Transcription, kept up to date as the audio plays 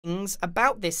things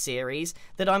about this series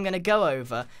that I'm going to go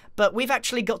over, but we've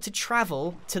actually got to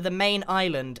travel to the main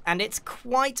island, and it's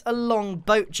quite a long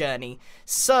boat journey.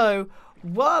 So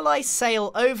while I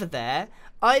sail over there,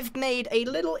 I've made a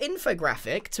little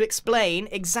infographic to explain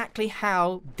exactly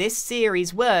how this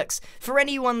series works for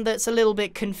anyone that's a little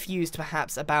bit confused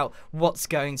perhaps about what's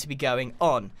going to be going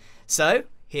on. So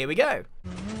here we go.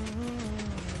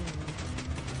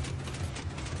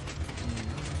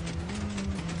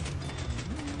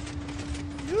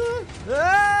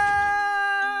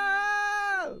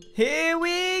 Here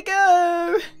we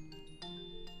go!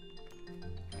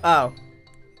 Oh,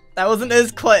 that wasn't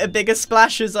as quite a big a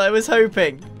splash as I was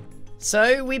hoping.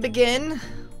 So we begin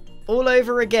all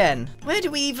over again. Where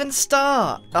do we even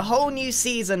start? A whole new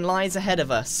season lies ahead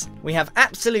of us. We have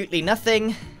absolutely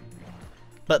nothing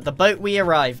but the boat we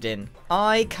arrived in.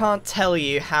 I can't tell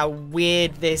you how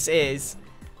weird this is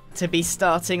to be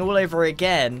starting all over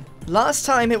again. Last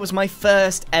time it was my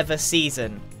first ever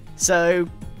season, so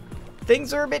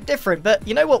things are a bit different, but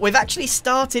you know what? We've actually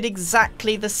started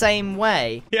exactly the same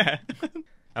way. Yeah.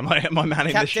 Am I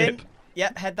manning the ship?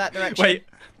 Yeah, head that direction. Wait.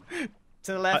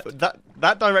 To the left.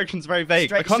 That direction's very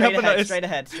vague. I can't help but notice straight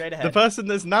ahead. the person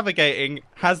that's navigating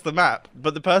has the map,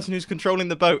 but the person who's controlling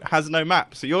the boat has no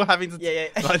map. So you're having to... Yeah.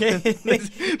 Like, this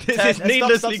is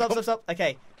needlessly... Stop.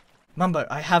 Okay. Mumbo,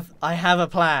 I have a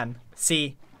plan.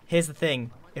 See, here's the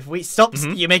thing. If we stop,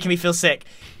 you're making me feel sick.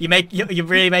 You're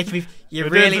really making me. You're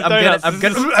really. I'm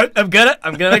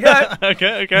gonna go.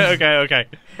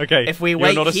 Okay. If we You're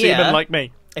wait not a here, seaman like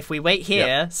me. If we wait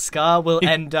here, Scar will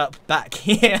end up back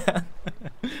here.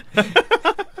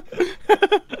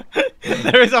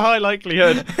 There is a high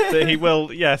likelihood that he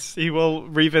will. Yes, he will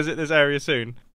revisit this area soon.